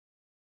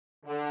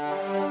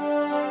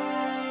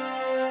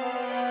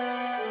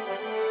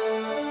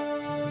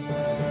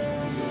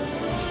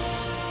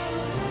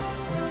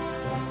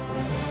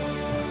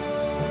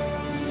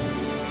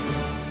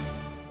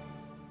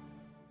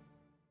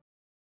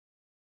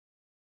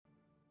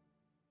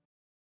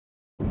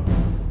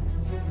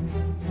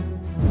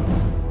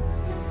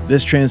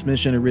This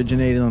transmission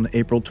originated on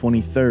April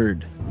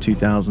 23rd,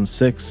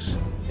 2006,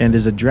 and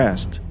is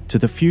addressed to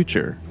the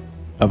future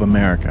of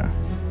America.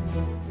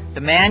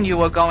 The man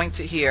you are going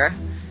to hear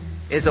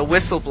is a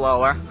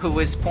whistleblower who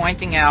is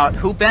pointing out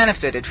who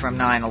benefited from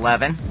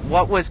 9/11,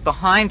 what was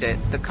behind it,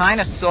 the kind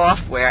of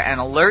software and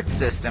alert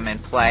system in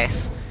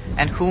place,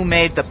 and who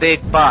made the big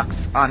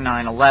bucks on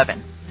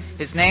 9/11.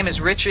 His name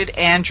is Richard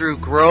Andrew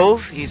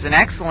Grove. He's an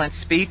excellent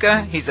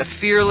speaker. He's a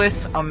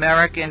fearless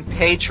American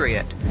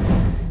patriot.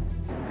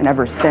 And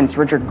ever since,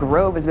 Richard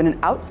Grove has been an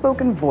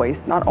outspoken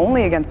voice not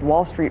only against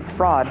Wall Street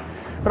fraud,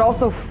 but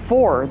also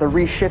for the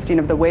reshifting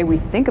of the way we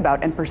think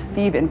about and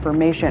perceive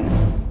information.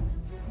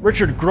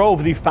 Richard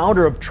Grove, the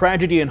founder of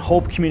Tragedy and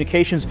Hope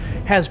Communications,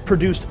 has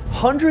produced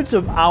hundreds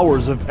of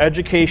hours of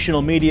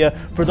educational media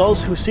for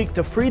those who seek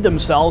to free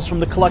themselves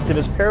from the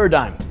collectivist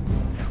paradigm.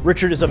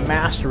 Richard is a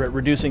master at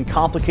reducing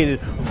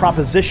complicated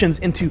propositions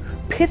into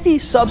pithy,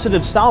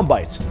 substantive sound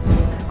bites.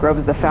 Grove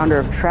is the founder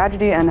of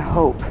Tragedy and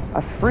Hope,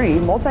 a free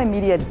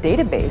multimedia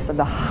database of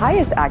the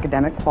highest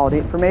academic quality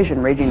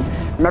information, ranging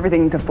from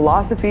everything to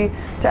philosophy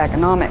to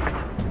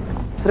economics.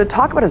 So to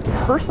talk about his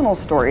personal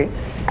story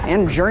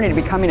and journey to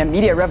becoming a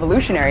media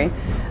revolutionary,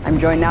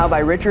 I'm joined now by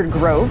Richard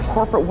Grove,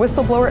 corporate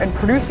whistleblower and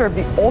producer of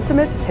The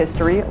Ultimate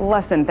History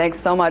Lesson. Thanks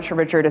so much,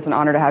 Richard. It's an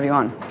honor to have you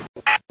on.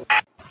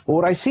 Well,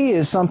 what I see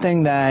is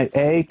something that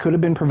A, could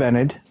have been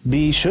prevented,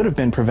 B, should have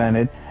been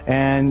prevented,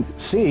 and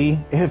C,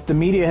 if the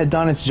media had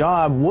done its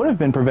job, would have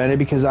been prevented,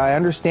 because I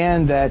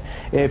understand that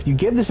if you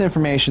give this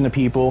information to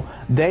people,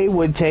 they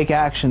would take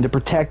action to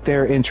protect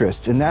their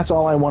interests. And that's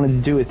all I wanted to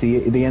do at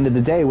the end of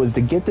the day, was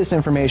to get this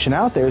information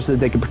out there so that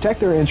they could protect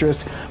their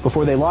interests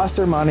before they lost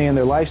their money and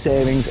their life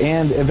savings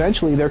and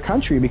eventually their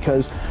country,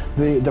 because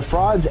the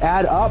frauds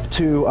add up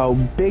to a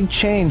big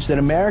change that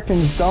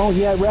Americans don't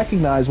yet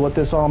recognize what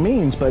this all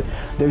means. But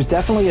there's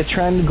definitely a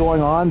trend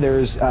going on.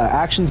 There's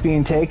actions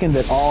being taken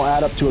that all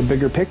add up to a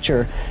bigger picture.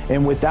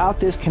 And without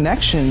this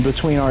connection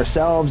between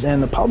ourselves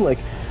and the public,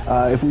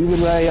 if we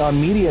rely on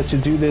media to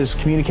do this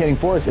communicating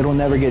for us, it'll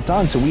never get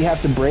done. So we have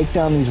to break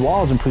down these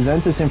walls and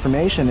present this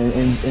information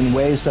in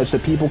ways such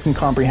that people can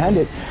comprehend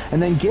it,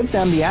 and then give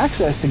them the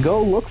access to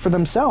go look for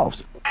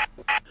themselves.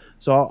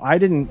 So I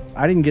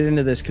didn't get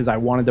into this because I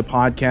wanted to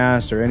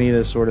podcast or any of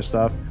this sort of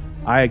stuff.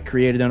 I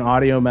created an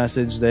audio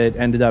message that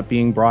ended up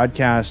being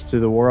broadcast to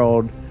the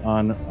world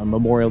on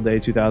Memorial Day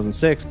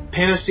 2006.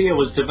 Panacea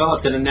was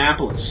developed in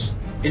Annapolis,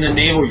 in the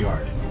Naval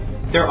Yard.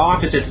 Their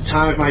office at the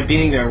time of my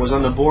being there was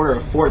on the border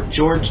of Fort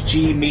George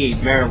G.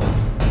 Meade, Maryland,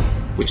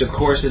 which of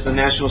course is the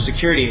National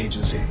Security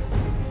Agency.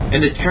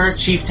 And the current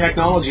Chief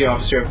Technology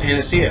Officer of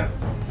Panacea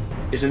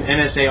is an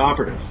NSA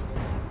operative.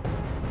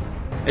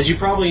 As you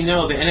probably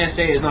know, the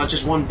NSA is not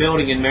just one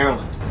building in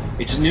Maryland.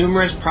 It's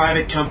numerous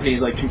private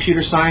companies like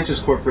Computer Sciences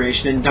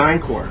Corporation and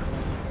DynCorp,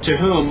 to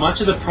whom much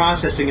of the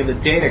processing of the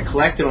data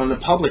collected on the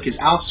public is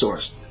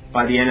outsourced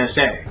by the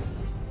NSA.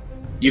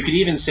 You could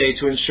even say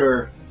to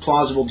ensure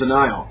plausible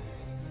denial.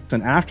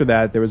 And after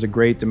that, there was a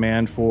great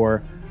demand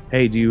for,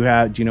 hey, do you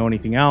know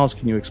anything else?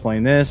 Can you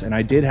explain this? And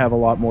I did have a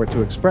lot more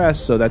to express,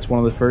 so that's one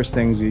of the first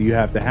things that you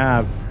have to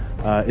have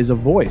is a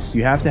voice.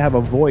 You have to have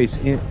a voice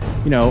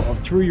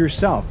through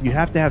yourself. You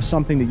have to have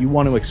something that you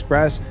want to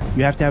express.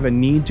 You have to have a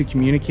need to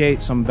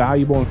communicate some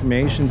valuable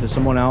information to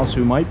someone else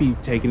who might be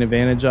taken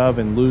advantage of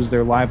and lose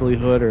their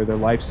livelihood or their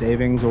life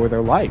savings or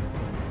their life.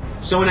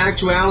 So in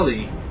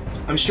actuality,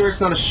 I'm sure it's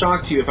not a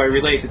shock to you if I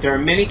relate that there are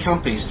many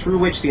companies through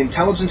which the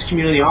intelligence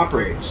community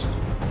operates.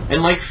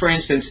 And like, for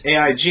instance,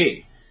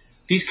 AIG,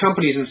 these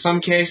companies in some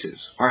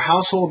cases are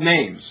household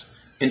names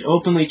and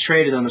openly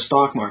traded on the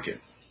stock market.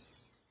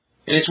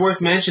 And it's worth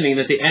mentioning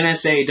that the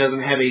NSA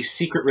doesn't have a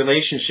secret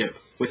relationship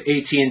with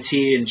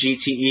AT&T and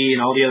GTE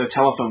and all the other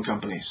telephone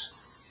companies,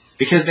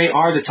 because they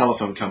are the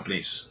telephone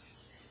companies.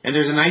 And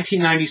there's a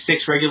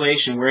 1996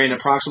 regulation wherein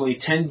approximately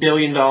 $10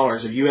 billion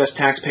of U.S.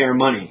 taxpayer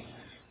money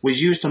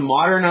was used to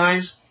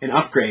modernize and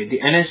upgrade the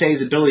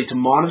NSA's ability to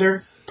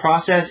monitor,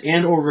 process,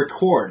 and or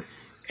record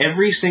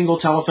every single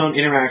telephone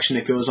interaction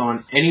that goes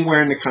on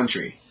anywhere in the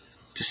country,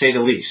 to say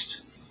the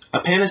least. A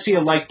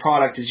Panacea-like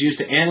product is used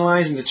to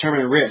analyze and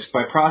determine risk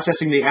by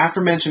processing the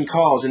aforementioned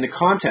calls in the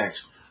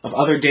context of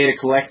other data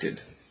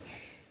collected.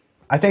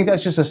 I think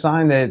that's just a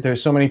sign that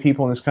there's so many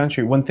people in this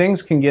country, when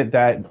things can get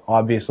that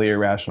obviously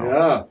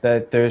irrational,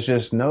 that there's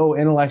just no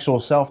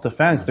intellectual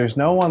self-defense. There's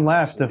no one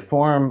left to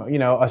form,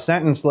 a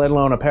sentence, let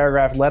alone a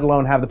paragraph, let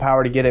alone have the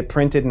power to get it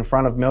printed in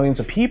front of millions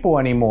of people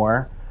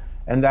anymore.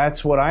 And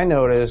that's what I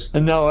noticed.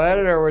 And no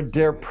editor would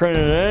dare print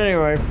it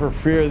anyway for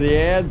fear the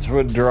ads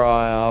would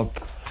dry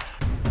up.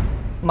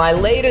 My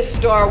latest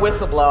star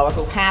whistleblower,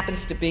 who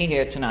happens to be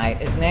here tonight,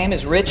 his name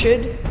is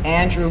Richard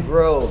Andrew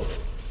Grove.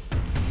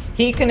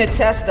 He can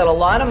attest that a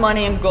lot of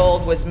money in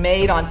gold was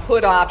made on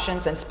put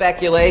options and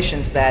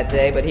speculations that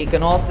day, but he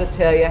can also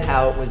tell you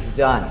how it was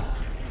done.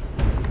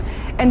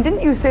 And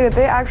didn't you say that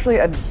they actually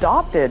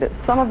adopted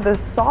some of the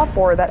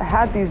software that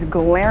had these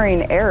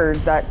glaring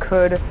errors that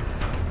could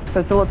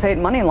facilitate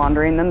money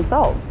laundering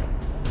themselves?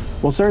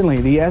 Well, certainly.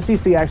 The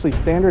SEC actually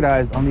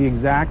standardized on the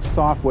exact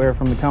software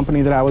from the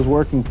company that I was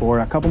working for.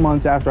 A couple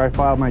months after I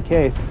filed my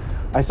case,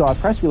 I saw a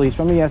press release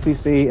from the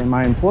SEC and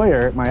my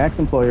employer, my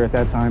ex-employer at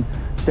that time,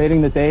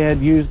 stating that they had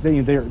used,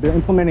 they're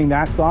implementing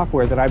that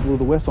software that I blew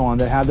the whistle on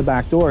that had the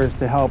back doors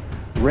to help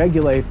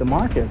regulate the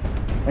markets.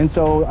 And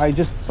so I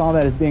just saw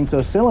that as being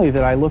so silly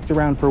that I looked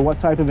around for what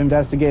type of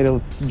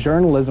investigative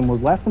journalism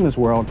was left in this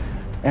world.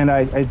 And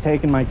I'd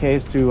taken my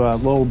case to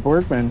Lowell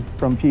Bergman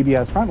from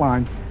PBS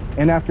Frontline.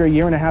 And after a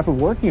year and a half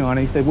of working on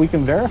it, he said, we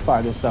can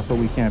verify this stuff, but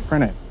we can't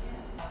print it.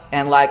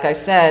 And like I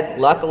said,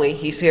 luckily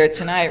he's here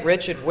tonight.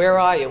 Richard, where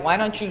are you? Why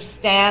don't you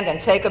stand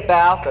and take a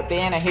bow for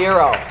being a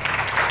hero?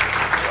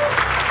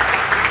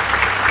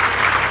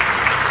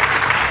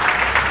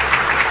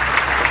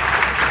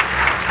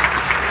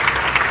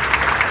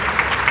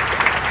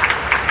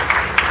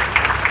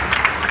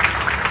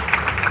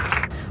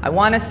 I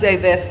want to say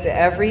this to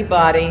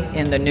everybody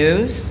in the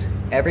news,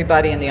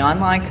 everybody in the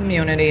online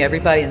community,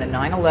 everybody in the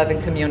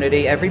 9/11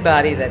 community,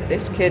 everybody that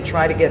this kid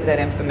tried to get that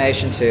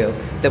information to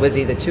that was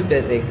either too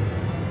busy,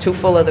 too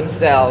full of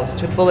themselves,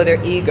 too full of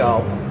their ego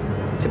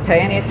to pay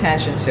any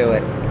attention to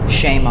it.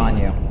 Shame on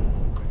you.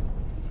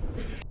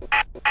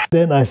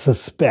 Then I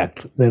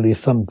suspect there is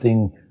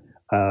something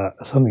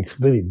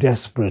very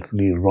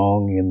desperately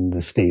wrong in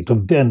the state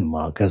of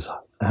Denmark, as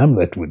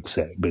Hamlet would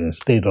say, but in the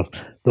state of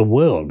the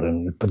world,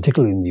 and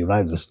particularly in the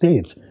United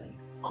States,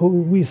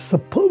 who is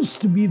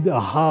supposed to be the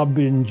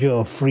harbinger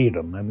of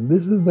freedom. I mean,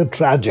 this is the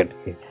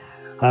tragedy.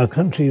 Our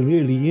country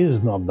really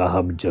is not the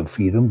harbinger of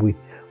freedom.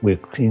 We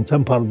in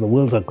some part of the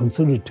world, are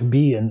considered to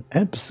be an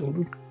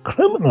absolute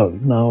criminal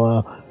in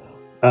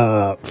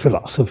our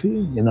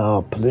philosophy, in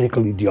our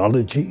political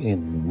ideology,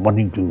 in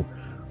wanting to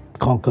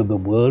conquer the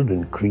world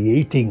and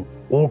creating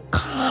all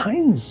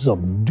kinds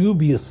of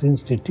dubious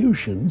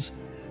institutions,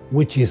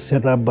 which is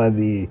set up by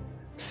the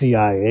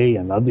CIA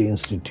and other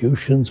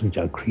institutions which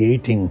are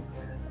creating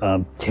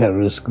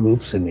terrorist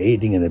groups and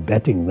aiding and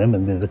abetting them.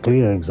 And there's a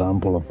clear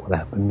example of what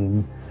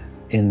happened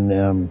in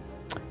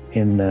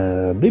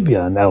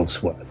Libya and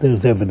elsewhere.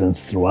 There's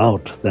evidence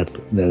throughout that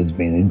there has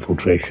been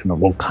infiltration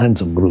of all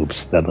kinds of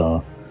groups that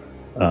are,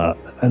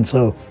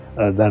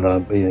 that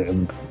are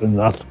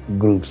not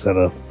groups that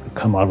are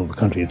come out of the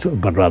country itself,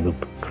 but rather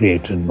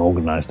created and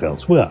organized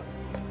elsewhere.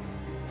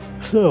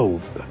 So,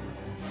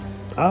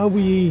 are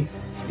we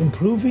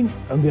improving?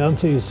 And the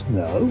answer is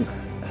no.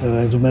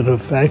 As a matter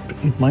of fact,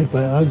 it might be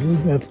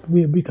argued that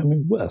we are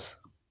becoming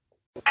worse.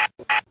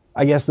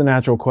 I guess the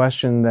natural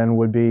question then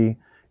would be,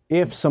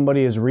 if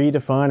somebody is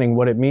redefining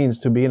what it means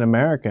to be an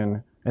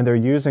American, and they're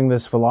using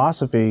this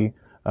philosophy,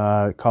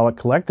 call it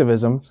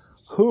collectivism,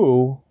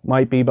 who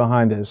might be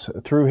behind this?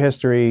 Through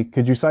history,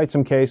 could you cite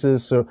some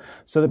cases so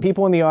the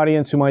people in the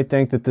audience who might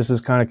think that this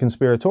is kind of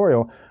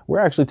conspiratorial, we're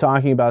actually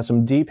talking about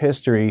some deep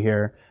history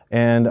here,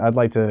 and I'd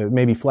like to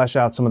maybe flesh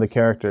out some of the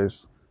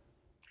characters.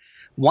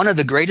 One of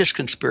the greatest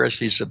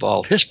conspiracies of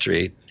all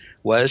history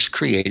was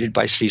created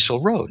by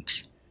Cecil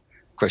Rhodes.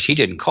 Of course, he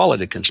didn't call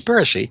it a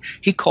conspiracy.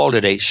 He called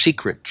it a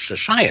secret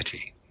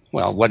society.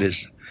 Well,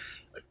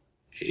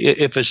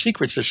 if a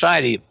secret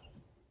society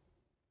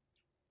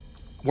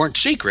weren't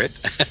secret,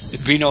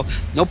 there'd be no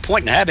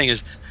point in having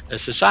a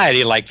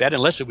society like that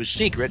unless it was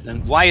secret.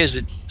 And why is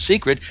it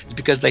secret? It's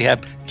because they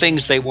have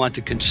things they want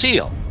to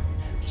conceal.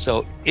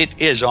 So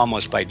it is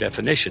almost by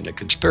definition a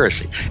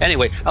conspiracy.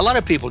 Anyway, a lot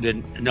of people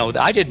didn't know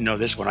that. I didn't know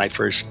this when I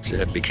first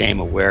became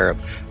aware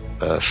of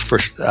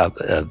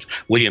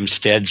William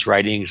Stead's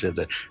writings,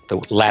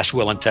 the last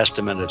will and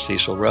testament of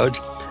Cecil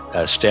Rhodes.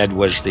 Stead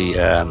was the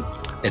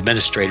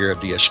administrator of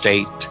the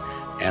estate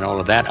and all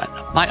of that.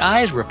 My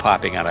eyes were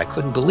popping out. I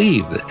couldn't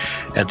believe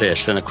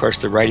this. And of course,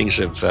 the writings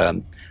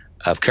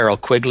of Carroll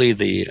Quigley,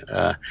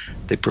 the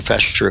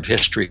professor of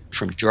history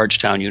from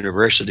Georgetown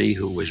University,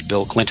 who was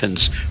Bill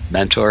Clinton's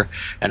mentor.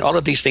 And all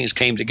of these things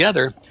came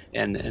together.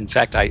 And in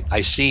fact,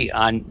 I see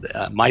on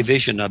my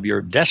vision of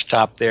your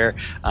desktop there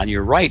on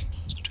your right,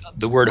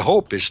 the word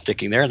hope is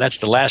sticking there. That's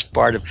the last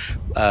part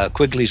of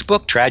Quigley's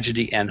book,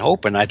 Tragedy and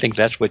Hope. And I think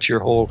that's what your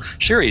whole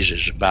series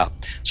is about.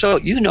 So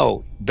you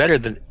know better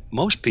than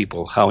most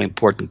people how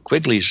important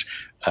Quigley's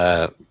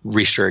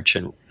research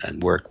and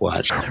work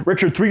was.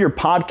 Richard, through your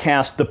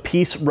podcast, The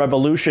Peace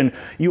Revolution,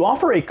 you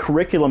offer a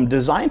curriculum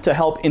designed to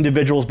help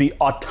individuals be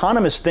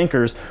autonomous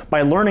thinkers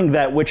by learning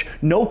that which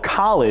no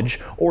college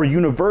or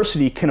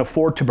university can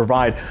afford to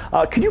provide.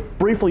 Could you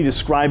briefly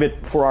describe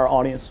it for our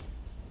audience?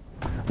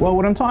 Well,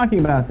 what I'm talking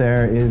about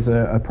there is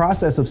a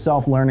process of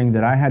self-learning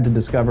that I had to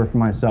discover for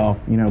myself.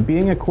 You know,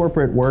 being a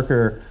corporate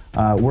worker,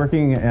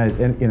 working at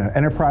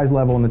enterprise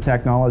level in the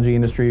technology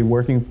industry,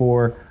 working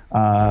for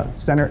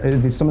some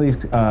of these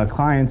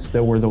clients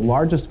that were the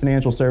largest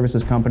financial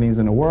services companies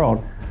in the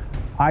world.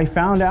 I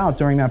found out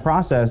during that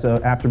process,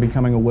 after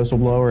becoming a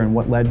whistleblower and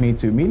what led me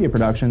to media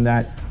production,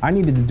 that I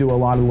needed to do a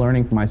lot of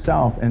learning for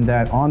myself, and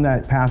that on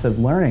that path of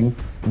learning,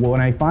 when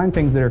I find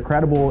things that are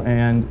credible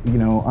and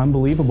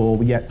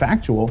unbelievable yet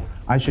factual,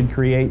 I should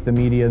create the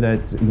media that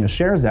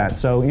shares that.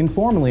 So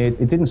informally,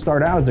 it didn't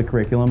start out as a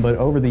curriculum, but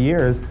over the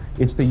years,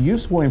 it's the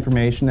useful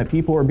information that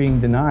people are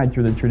being denied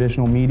through the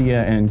traditional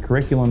media and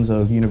curriculums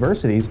of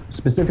universities.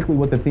 Specifically,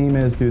 what the theme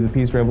is through the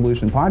Peace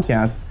Revolution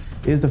podcast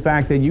is the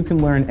fact that you can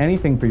learn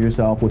anything for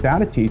yourself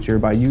without a teacher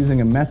by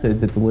using a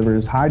method that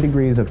delivers high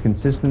degrees of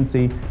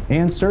consistency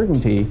and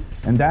certainty,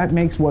 and that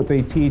makes what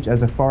they teach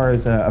as far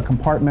as a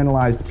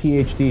compartmentalized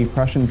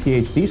Prussian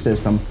PhD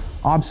system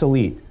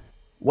obsolete.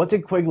 What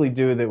did Quigley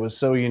do that was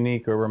so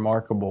unique or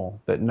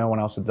remarkable that no one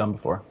else had done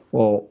before?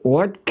 Well,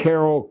 what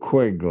Carroll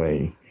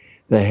Quigley,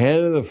 the head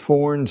of the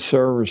Foreign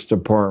Service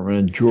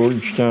Department at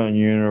Georgetown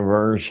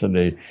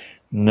University,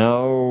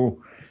 no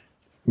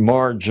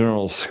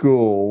marginal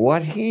school,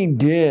 what he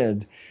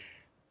did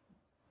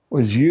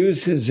was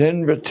use his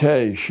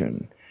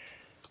invitation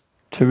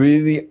to be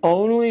the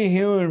only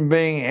human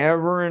being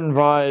ever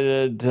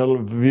invited to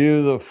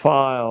view the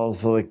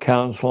files of the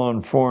Council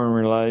on Foreign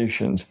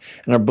Relations,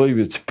 and I believe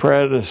its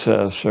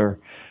predecessor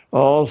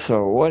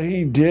also. What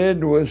he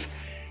did was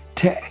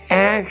to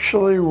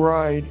actually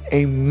write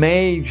a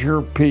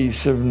major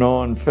piece of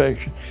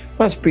nonfiction.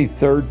 Must be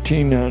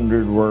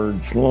 1,300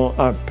 words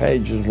long,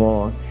 pages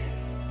long.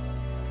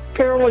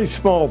 Fairly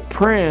small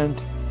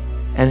print,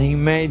 and he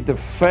made the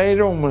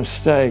fatal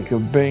mistake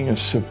of being a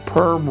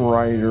superb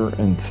writer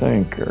and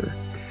thinker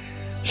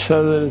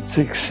so that it's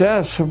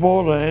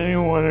accessible to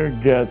anyone who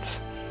gets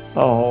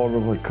a hold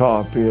of a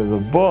copy of the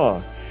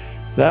book.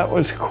 That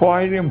was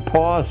quite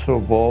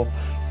impossible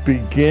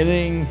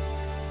beginning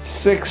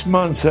 6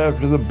 months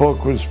after the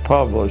book was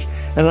published,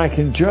 and I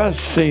can just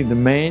see the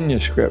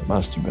manuscript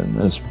must have been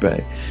this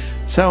big.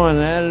 So an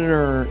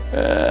editor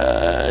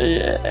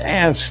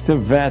asked to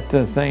vet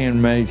the thing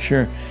and make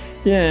sure,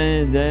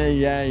 yeah.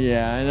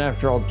 And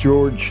after all,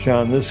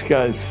 Georgetown, this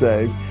guy's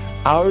saved.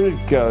 Out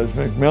it goes.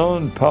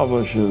 Macmillan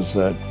publishes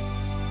it,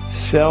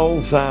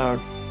 sells out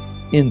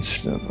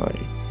instantly.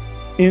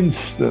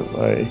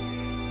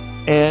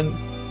 And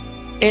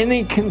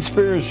any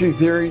conspiracy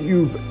theory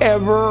you've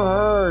ever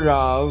heard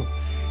of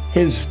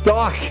is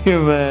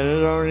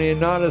documented, only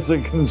not as a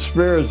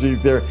conspiracy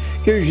theory.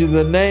 Gives you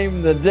the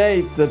name, the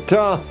date, the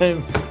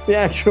time, the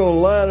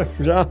actual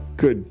letters. Oh,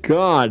 good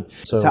God.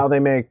 So it's how they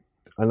make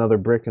another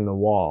brick in the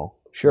wall.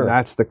 Sure. And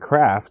that's the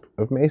craft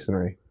of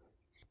masonry.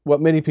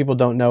 What many people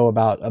don't know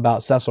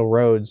about Cecil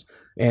Rhodes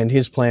and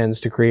his plans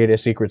to create a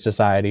secret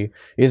society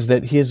is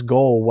that his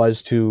goal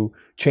was to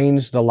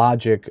change the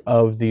logic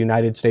of the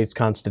United States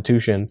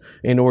Constitution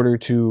in order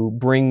to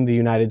bring the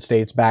United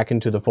States back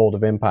into the fold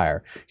of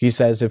empire. He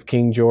says if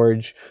King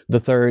George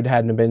III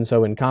hadn't been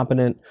so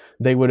incompetent,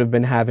 they would have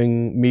been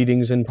having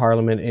meetings in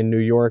Parliament in New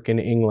York and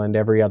England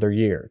every other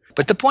year.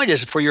 But the point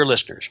is, for your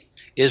listeners,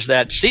 is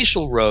that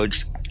Cecil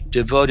Rhodes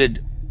devoted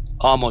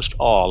almost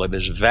all of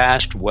his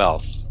vast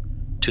wealth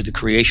to the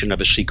creation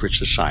of a secret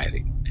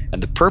society.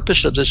 And the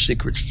purpose of this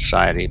secret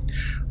society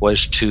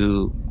was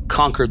to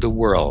conquer the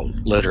world,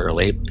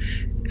 literally,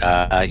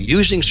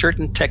 using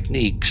certain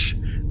techniques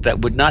that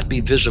would not be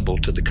visible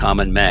to the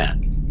common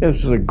man.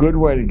 This is a good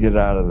way to get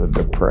out of the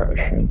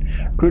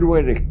Depression. Good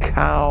way to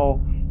cow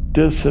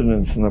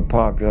dissidents in the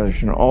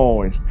population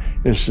always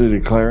is to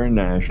declare a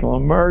national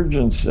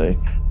emergency.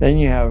 Then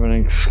you have an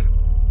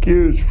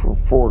excuse for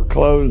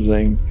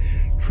foreclosing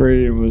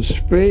freedom of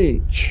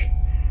speech.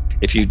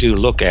 If you do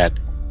look at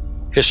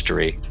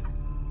history,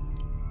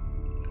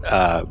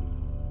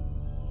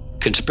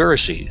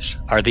 conspiracies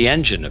are the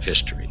engine of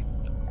history.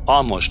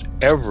 Almost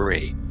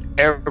every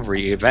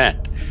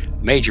event,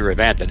 major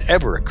event that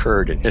ever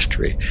occurred in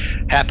history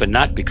happened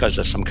not because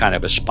of some kind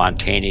of a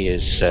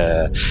spontaneous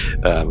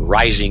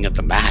rising of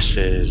the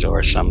masses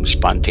or some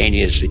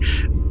spontaneous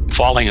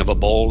falling of a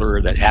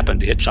boulder that happened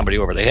to hit somebody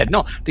over the head.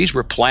 No, these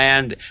were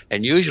planned,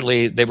 and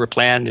usually they were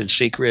planned in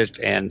secret,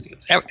 and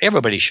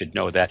everybody should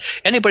know that.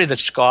 Anybody that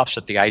scoffs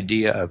at the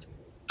idea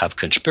of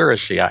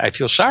conspiracy, I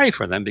feel sorry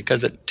for them,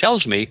 because it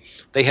tells me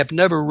they have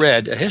never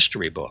read a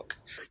history book.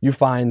 You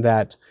find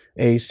that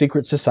a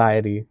secret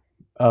society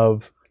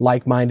of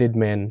like-minded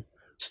men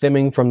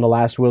stemming from the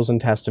last wills and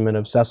testament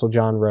of Cecil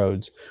John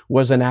Rhodes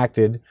was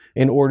enacted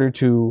in order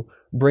to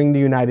bring the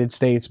United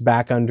States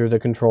back under the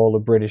control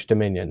of British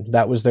dominion.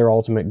 That was their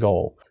ultimate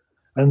goal.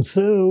 And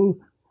so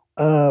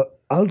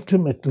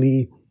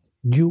ultimately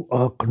you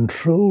are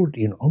controlled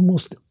in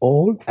almost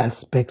all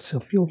aspects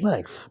of your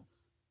life.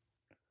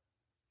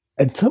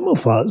 And some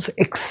of us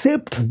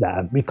accept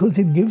that because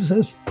it gives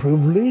us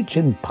privilege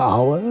and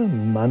power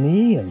and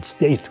money and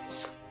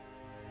status.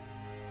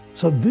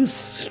 So this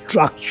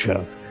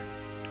structure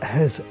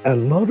has a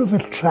lot of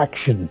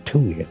attraction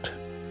to it.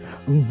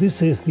 And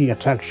this is the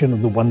attraction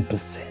of the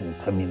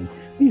 1%. I mean,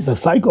 these are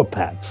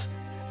psychopaths.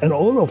 And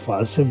all of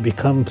us have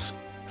become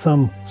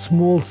some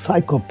small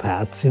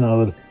psychopaths in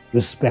our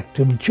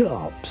respective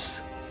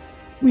jobs.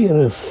 We are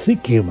a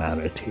sick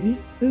humanity.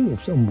 There are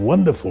some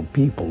wonderful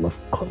people,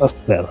 of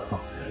course there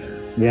are.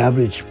 The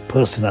average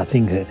person, I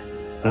think,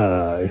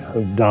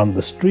 down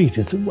the street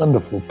is a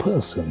wonderful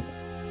person.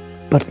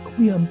 But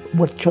we are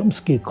what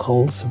Chomsky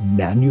calls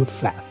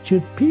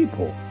manufactured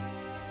people.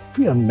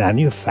 We are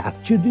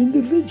manufactured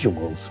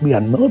individuals. We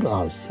are not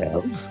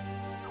ourselves.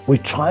 We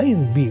try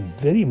and be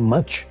very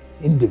much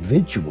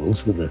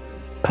individuals with a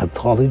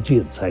pathology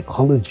and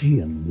psychology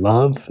and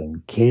love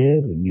and care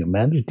and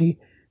humanity.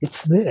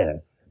 It's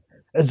there.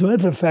 As a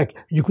matter of fact,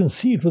 you can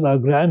see it with our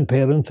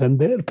grandparents and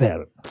their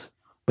parents,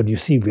 but you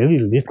see very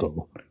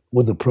little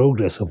with the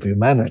progress of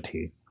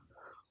humanity.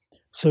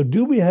 So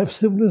do we have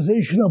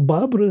civilization or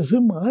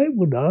barbarism? I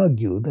would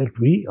argue that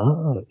we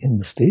are in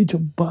the stage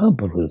of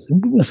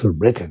barbarism. We must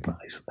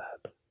recognize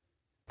that.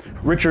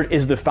 Richard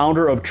is the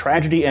founder of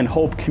Tragedy and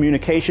Hope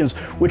Communications,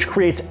 which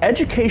creates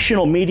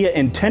educational media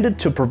intended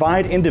to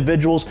provide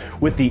individuals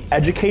with the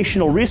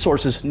educational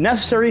resources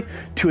necessary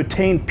to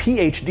attain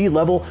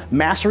PhD-level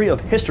mastery of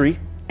history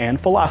and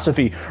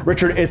philosophy.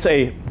 Richard, it's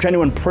a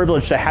genuine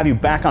privilege to have you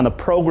back on the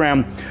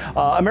program.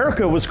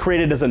 America was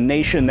created as a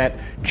nation that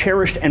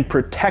cherished and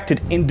protected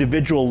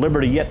individual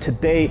liberty, yet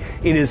today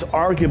it is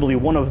arguably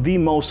one of the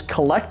most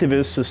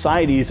collectivist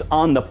societies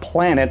on the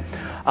planet.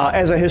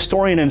 As a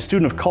historian and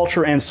student of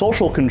culture and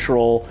social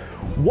control,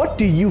 what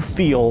do you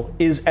feel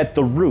is at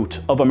the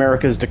root of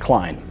America's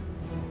decline?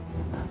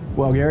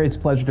 Well, Gary, it's a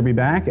pleasure to be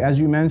back. As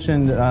you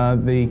mentioned,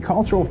 the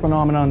cultural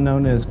phenomenon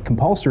known as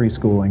compulsory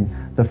schooling,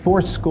 the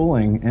forced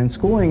schooling, and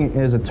schooling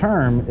as a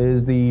term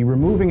is the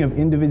removing of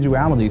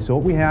individuality. So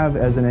what we have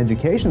as an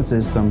education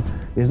system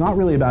is not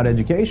really about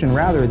education,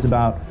 rather it's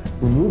about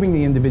removing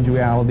the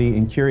individuality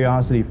and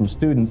curiosity from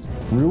students,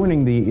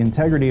 ruining the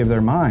integrity of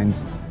their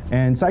minds.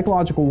 And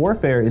psychological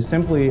warfare is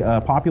simply a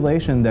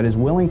population that is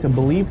willing to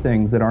believe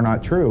things that are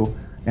not true,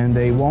 and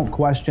they won't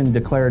question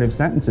declarative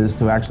sentences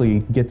to actually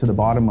get to the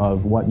bottom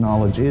of what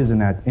knowledge is in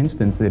that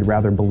instance. They'd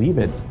rather believe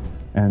it,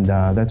 and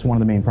that's one of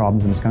the main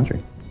problems in this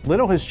country.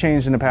 Little has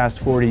changed in the past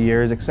 40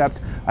 years, except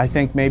I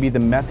think maybe the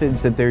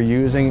methods that they're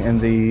using and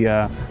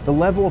the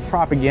level of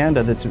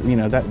propaganda that's,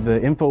 that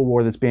the info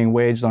war that's being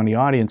waged on the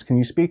audience. Can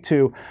you speak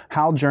to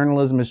how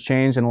journalism has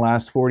changed in the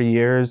last 40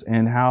 years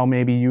and how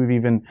maybe you've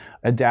even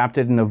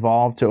adapted and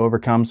evolved to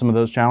overcome some of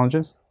those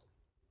challenges?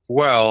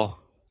 Well,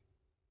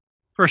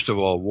 first of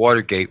all,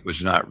 Watergate was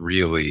not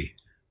really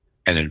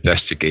an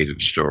investigative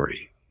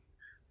story.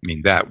 I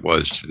mean, that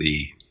was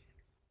the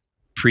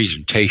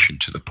presentation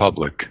to the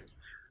public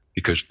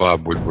because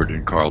Bob Woodward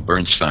and Carl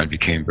Bernstein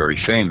became very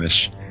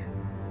famous.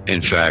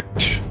 In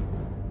fact,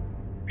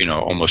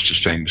 almost as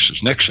famous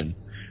as Nixon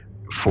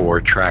for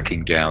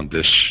tracking down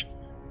this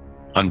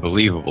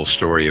unbelievable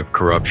story of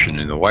corruption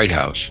in the White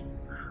House.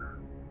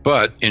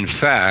 But in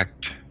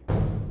fact,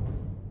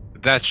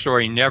 that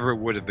story never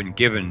would have been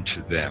given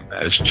to them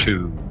as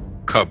two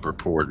cub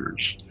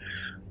reporters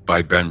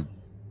by Ben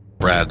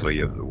Bradley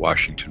of the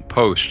Washington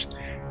Post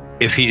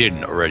if he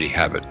didn't already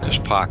have it in his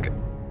pocket.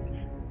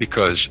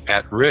 Because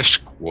at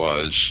risk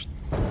was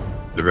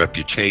the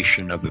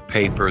reputation of the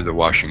paper, the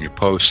Washington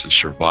Post, the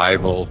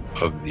survival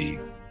of the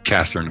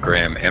Katharine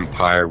Graham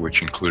empire,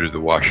 which included the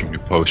Washington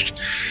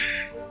Post,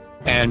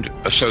 and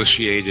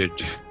associated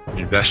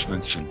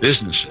investments and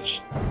businesses.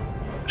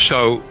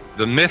 So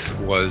the myth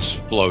was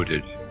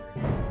floated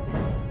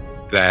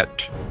that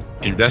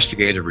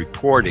investigative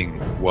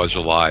reporting was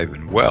alive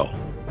and well,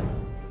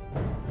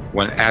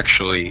 when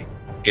actually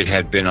it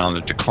had been on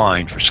the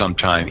decline for some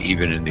time,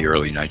 even in the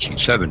early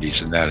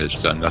 1970s, and that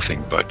has done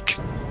nothing but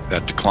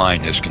that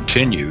decline has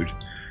continued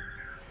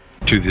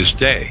to this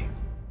day.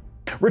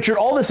 Richard,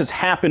 all this has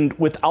happened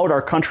without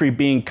our country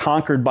being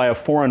conquered by a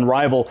foreign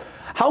rival.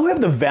 How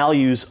have the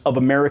values of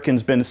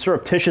Americans been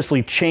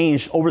surreptitiously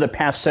changed over the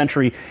past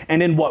century,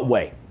 and in what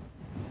way?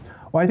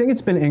 Well, I think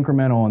it's been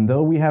incremental, and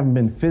though we haven't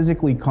been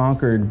physically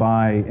conquered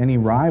by any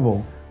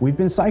rival, we've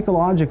been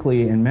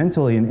psychologically and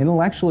mentally and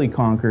intellectually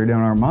conquered in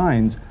our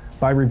minds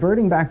by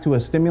reverting back to a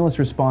stimulus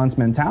response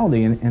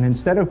mentality, and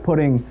instead of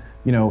putting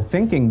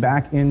thinking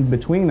back in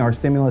between our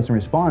stimulus and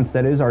response,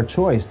 that is our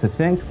choice to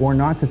think or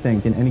not to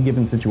think in any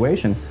given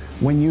situation.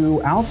 When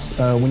you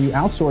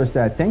outsource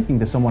that thinking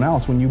to someone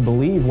else, when you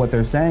believe what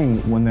they're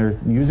saying, when they're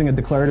using a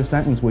declarative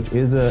sentence, which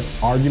is an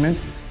argument,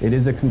 it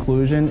is a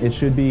conclusion, it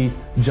should be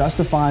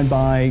justified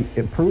by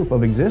proof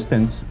of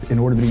existence in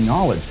order to be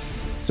knowledge.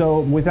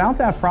 So without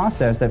that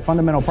process, that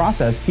fundamental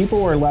process,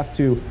 people are left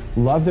to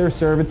love their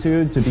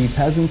servitude, to be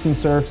peasants and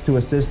serfs to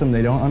a system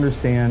they don't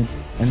understand,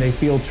 and they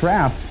feel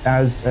trapped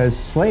as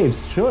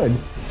slaves should,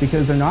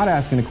 because they're not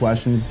asking the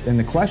questions, and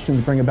the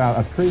questions bring about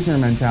a prisoner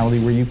mentality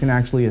where you can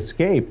actually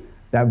escape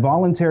that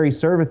voluntary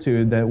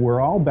servitude that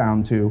we're all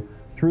bound to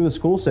through the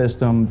school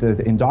system that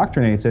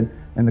indoctrinates it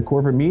and the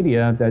corporate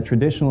media that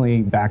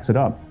traditionally backs it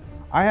up.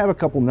 I have a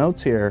couple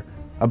notes here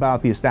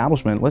about the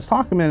establishment. Let's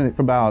talk a minute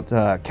about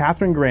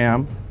Katharine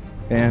Graham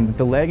and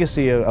the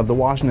legacy of the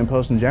Washington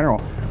Post in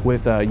general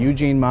with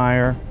Eugene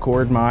Meyer,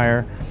 Cord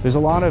Meyer. There's a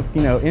lot of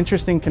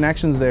interesting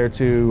connections there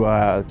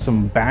to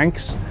some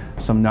banks,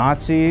 some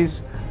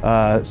Nazis,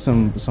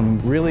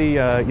 some really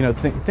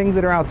things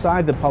that are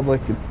outside the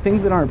public,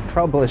 things that aren't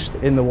published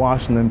in the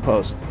Washington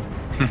Post.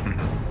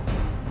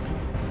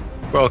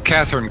 Well,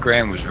 Katharine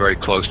Graham was very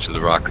close to the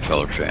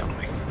Rockefeller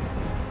family,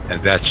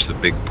 and that's the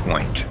big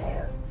point.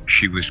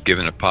 She was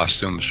given a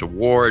posthumous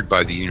award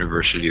by the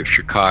University of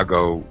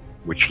Chicago,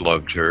 which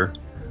loved her.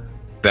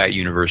 That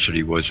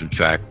university was, in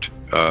fact,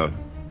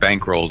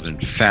 bankrolled and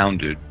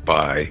founded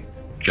by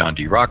John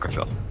D.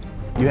 Rockefeller.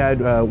 You had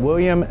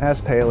William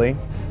S. Paley,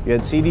 you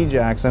had C.D.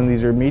 Jackson.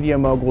 These are media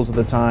moguls at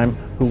the time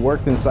who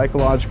worked in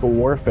psychological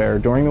warfare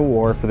during the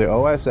war for the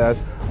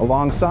OSS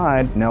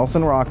alongside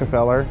Nelson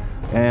Rockefeller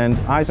and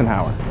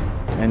Eisenhower.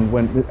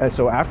 And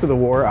so after the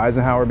war,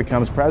 Eisenhower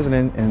becomes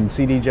president and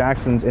C.D.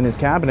 Jackson's in his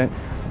cabinet.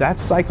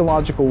 That's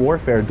psychological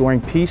warfare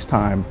during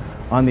peacetime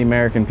on the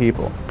American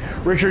people.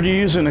 Richard, you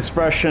use an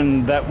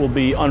expression that will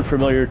be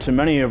unfamiliar to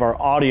many of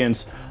our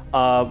audience,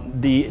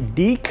 the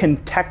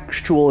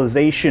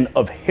decontextualization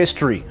of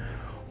history.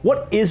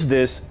 What is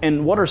this,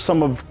 and what are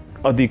some of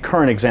the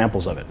current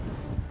examples of it?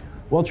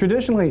 Well,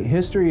 traditionally,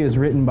 history is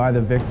written by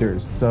the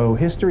victors. So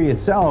history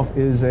itself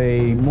is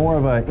more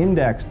of an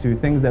index to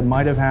things that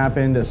might have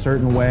happened a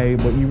certain way,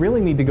 but you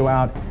really need to go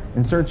out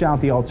and search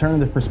out the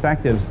alternative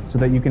perspectives so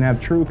that you can have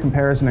true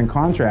comparison and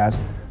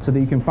contrast, so that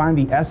you can find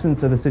the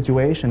essence of the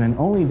situation, and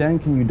only then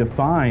can you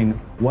define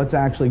what's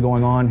actually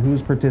going on,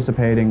 who's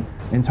participating,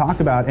 and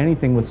talk about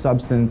anything with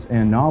substance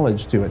and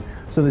knowledge to it.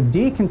 So the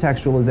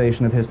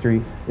decontextualization of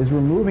history is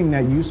removing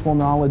that useful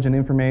knowledge and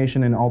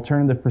information and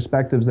alternative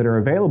perspectives that are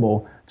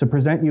available to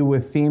present you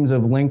with themes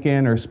of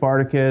Lincoln or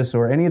Spartacus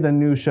or any of the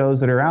new shows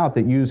that are out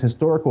that use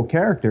historical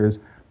characters,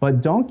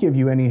 but don't give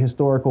you any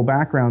historical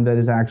background that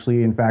is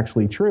actually and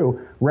factually true.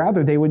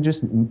 Rather, they would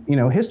just,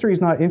 history is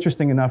not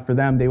interesting enough for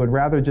them. They would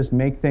rather just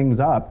make things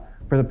up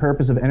for the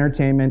purpose of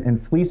entertainment and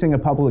fleecing a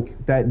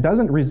public that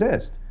doesn't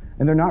resist.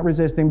 And they're not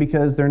resisting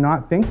because they're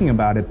not thinking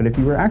about it. But if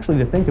you were actually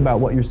to think about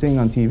what you're seeing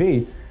on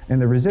TV and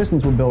the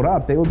resistance would build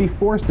up, they would be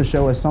forced to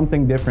show us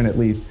something different, at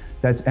least,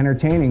 that's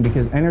entertaining,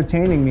 because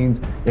entertaining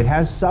means it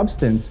has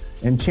substance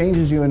and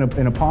changes you in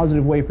a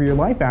positive way for your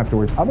life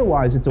afterwards.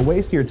 Otherwise, it's a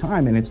waste of your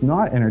time and it's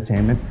not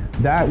entertainment.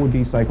 That would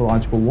be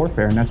psychological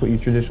warfare, and that's what you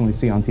traditionally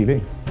see on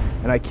TV.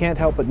 And I can't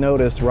help but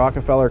notice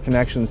Rockefeller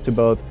connections to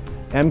both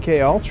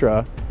MK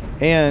Ultra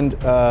and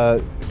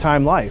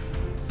Time Life.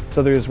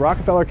 So there's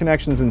Rockefeller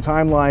connections in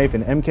Time Life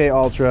and MK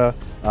Ultra.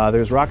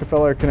 There's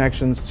Rockefeller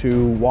connections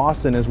to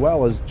Wasson as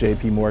well as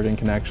JP Morgan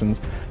connections.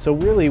 So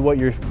really what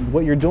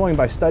you're doing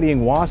by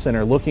studying Wasson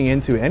or looking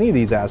into any of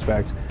these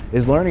aspects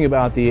is learning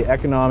about the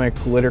economic,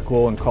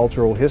 political, and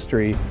cultural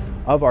history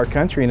of our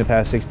country in the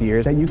past 60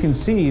 years. That you can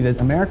see that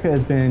America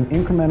has been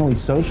incrementally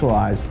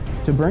socialized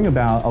to bring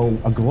about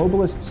a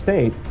globalist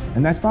state,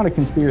 and that's not a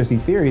conspiracy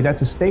theory,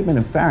 that's a statement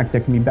of fact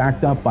that can be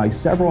backed up by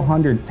several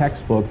hundred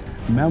textbooks,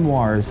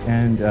 memoirs,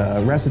 and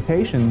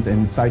recitations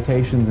and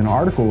citations and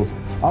articles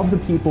of the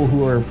people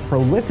who are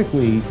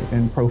prolifically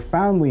and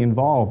profoundly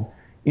involved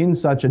in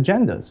such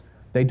agendas.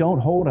 They don't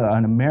hold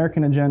an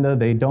American agenda,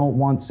 they don't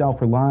want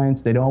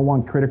self-reliance, they don't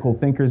want critical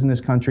thinkers in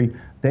this country.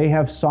 They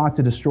have sought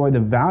to destroy the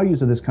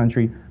values of this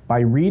country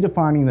by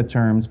redefining the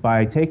terms,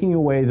 by taking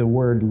away the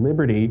word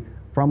liberty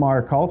from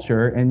our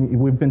culture, and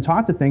we've been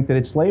taught to think that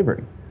it's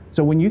slavery.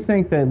 So when you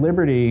think that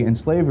liberty and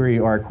slavery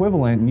are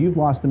equivalent and you've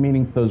lost the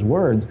meaning to those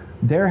words,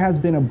 there has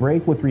been a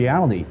break with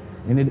reality.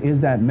 And it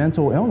is that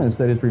mental illness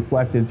that is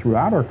reflected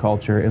throughout our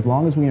culture as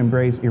long as we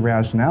embrace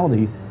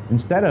irrationality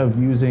instead of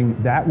using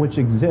that which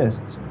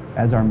exists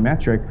as our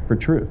metric for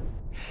truth.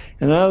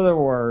 In other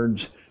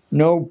words,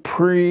 no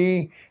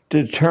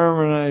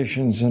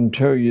predeterminations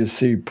until you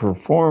see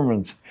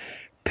performance.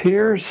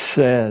 Pierce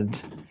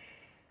said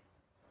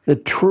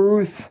that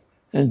truth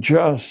and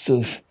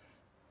justice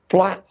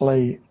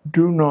flatly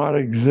do not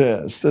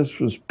exist. This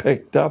was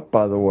picked up,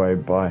 by the way,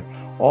 by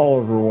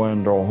Oliver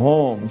Wendell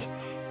Holmes,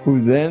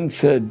 who then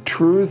said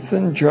truth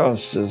and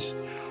justice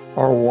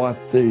are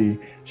what the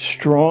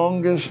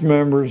strongest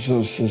members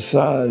of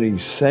society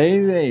say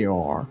they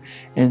are,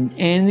 and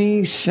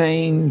any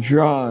sane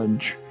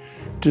judge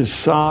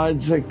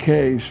decides a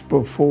case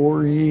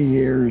before he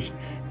hears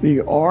the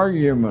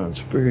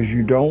arguments, because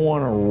you don't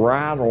want to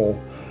rattle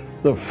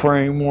the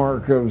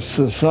framework of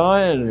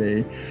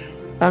society.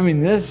 I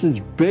mean, this is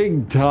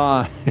big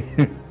time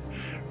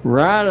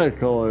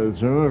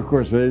radicalism. Of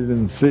course, they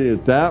didn't see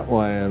it that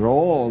way at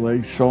all.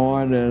 They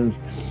saw it as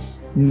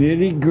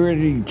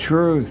nitty-gritty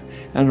truth,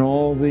 and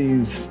all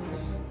these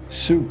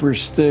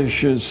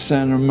superstitious,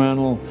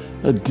 sentimental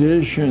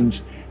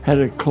additions had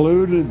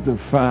occluded the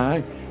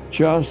fact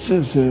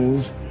justice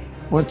is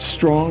what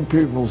strong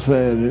people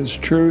say it is,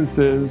 truth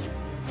is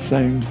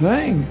same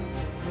thing.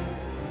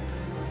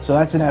 So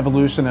that's an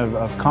evolution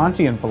of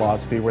Kantian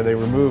philosophy, where they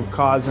remove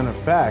cause and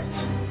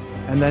effect,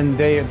 and then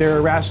their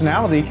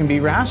irrationality can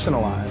be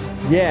rationalized.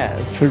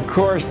 Yes, of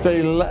course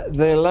they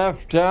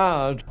left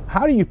out.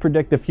 How do you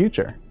predict the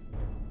future?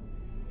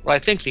 Well, I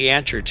think the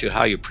answer to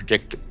how you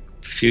predict the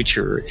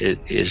future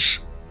is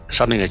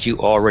something that you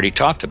already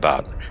talked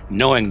about,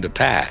 knowing the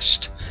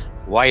past.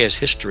 Why is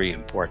history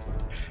important?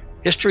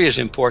 History is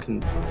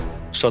important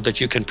so that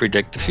you can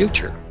predict the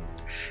future.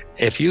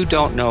 If you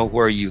don't know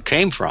where you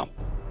came from,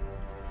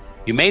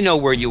 you may know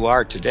where you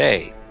are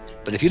today,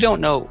 but if you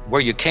don't know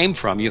where you came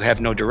from, you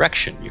have no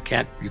direction. You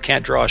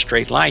can't draw a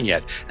straight line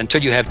yet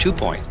until you have 2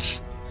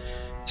 points.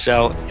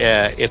 So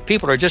if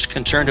people are just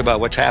concerned about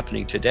what's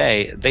happening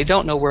today, they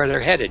don't know where they're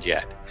headed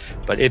yet.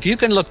 But if you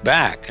can look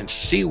back and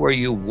see where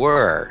you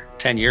were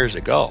 10 years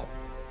ago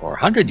or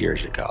 100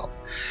 years ago,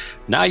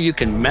 now you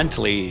can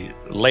mentally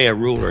lay a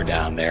ruler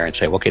down there and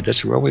say, okay, this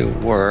is where we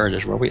were,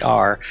 this is where we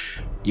are.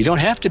 You don't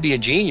have to be a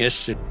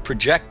genius to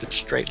project a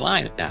straight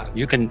line now.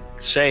 You can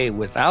say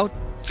without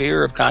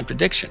fear of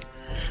contradiction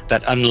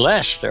that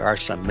unless there are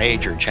some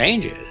major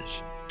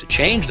changes to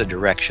change the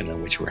direction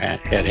in which we're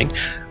heading,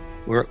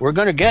 we're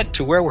going to get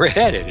to where we're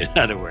headed, in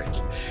other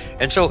words.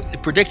 And so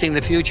predicting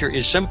the future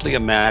is simply a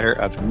matter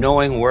of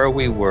knowing where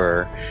we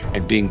were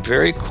and being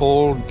very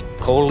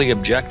coldly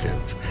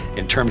objective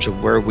in terms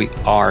of where we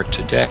are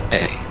today.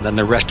 Then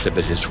the rest of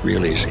it is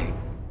real easy.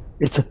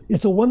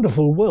 It's a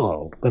wonderful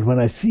world, but when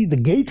I see the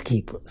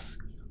gatekeepers,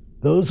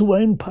 those who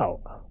are in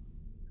power,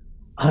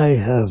 I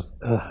have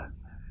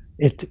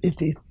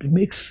it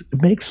makes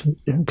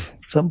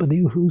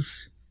somebody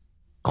who's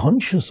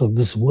conscious of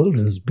this world,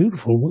 this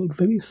beautiful world,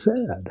 very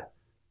sad.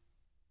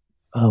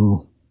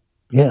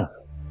 Yeah.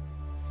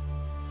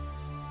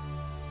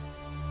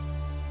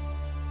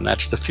 And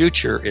that's The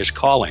Future is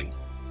Calling.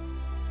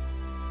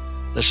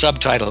 The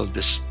subtitle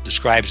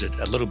describes it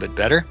a little bit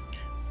better.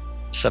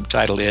 The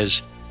subtitle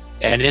is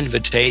An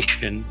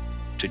Invitation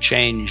to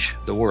Change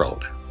the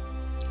World.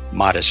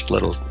 Modest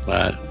little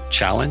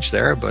challenge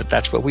there, but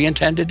that's what we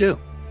intend to do.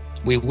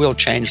 We will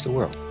change the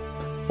world.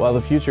 Well,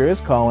 the future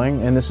is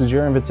calling, and this is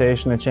your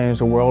invitation to change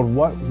the world.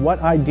 What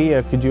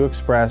idea could you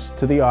express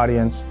to the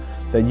audience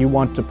that you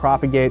want to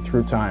propagate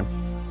through time?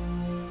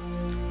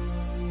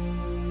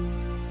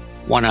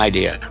 One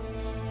idea.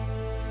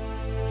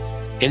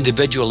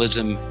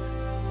 Individualism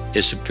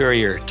is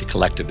superior to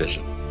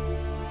collectivism.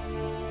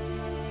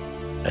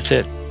 That's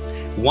it.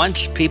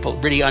 Once people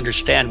really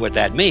understand what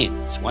that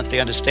means, once they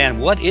understand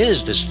what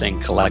is this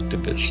thing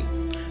collectivism,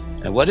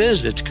 and what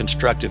is its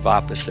constructive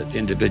opposite,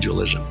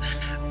 individualism,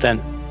 then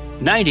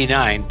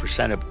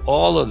 99% of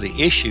all of the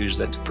issues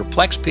that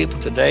perplex people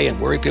today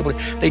and worry people,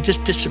 they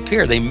just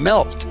disappear, they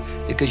melt,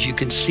 because you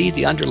can see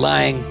the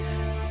underlying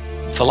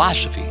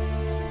philosophy,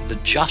 the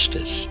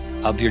justice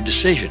of your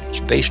decisions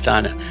based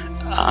on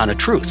a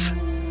truth.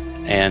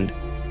 And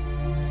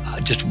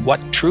just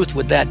what truth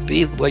would that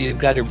be? Well, you've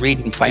got to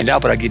read and find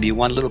out, but I'll give you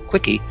one little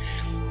quickie.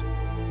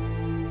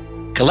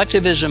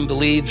 Collectivism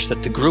believes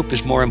that the group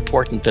is more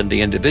important than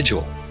the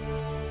individual.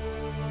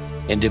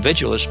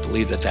 Individualists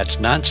believe that that's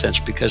nonsense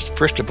because,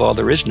 first of all,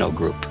 there is no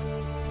group.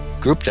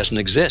 Group doesn't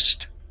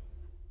exist.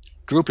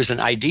 Group is an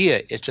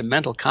idea. It's a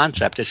mental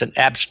concept. It's an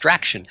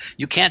abstraction.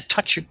 You can't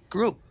touch a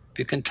group.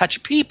 You can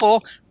touch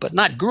people, but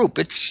not group.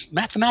 It's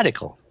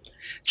mathematical.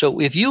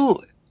 So if you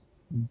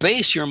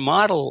base your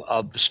model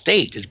of the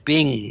state as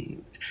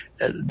being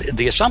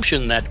the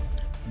assumption that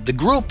the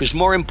group is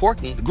more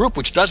important, the group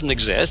which doesn't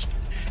exist,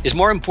 is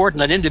more important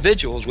than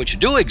individuals which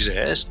do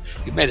exist,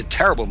 you've made a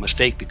terrible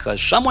mistake, because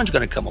someone's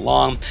going to come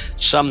along,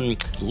 some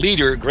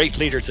leader, great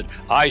leader, said,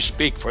 I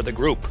speak for the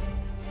group.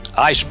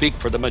 I speak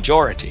for the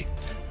majority.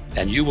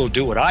 And you will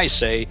do what I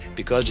say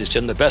because it's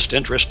in the best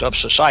interest of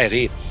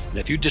society. And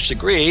if you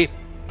disagree,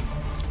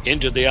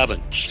 into the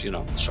ovens,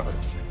 sort of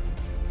thing.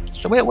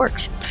 It's the way it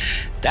works.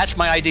 That's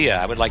my idea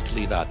I would like to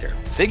leave out there.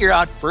 Figure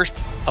out, first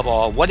of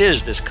all, what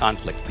is this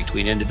conflict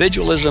between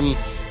individualism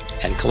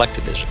and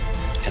collectivism?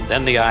 And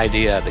then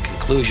the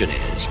conclusion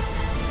is,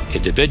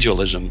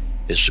 individualism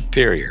is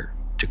superior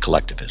to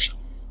collectivism.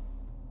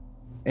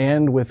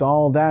 And with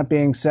all of that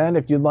being said,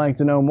 if you'd like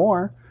to know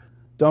more,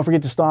 don't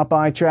forget to stop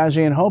by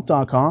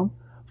tragedyandhope.com,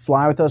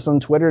 fly with us on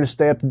Twitter to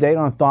stay up to date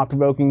on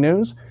thought-provoking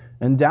news,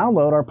 and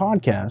download our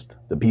podcast,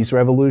 The Peace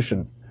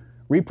Revolution.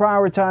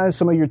 Reprioritize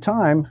some of your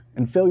time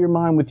and fill your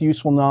mind with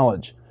useful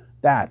knowledge.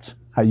 That's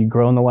how you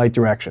grow in the right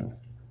direction.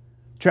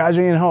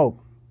 Tragedy and hope.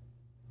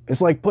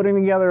 It's like putting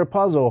together a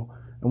puzzle,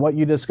 and what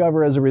you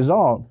discover as a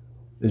result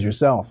is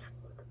yourself.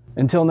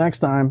 Until next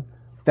time,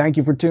 thank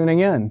you for tuning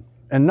in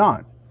and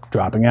not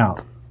dropping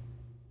out.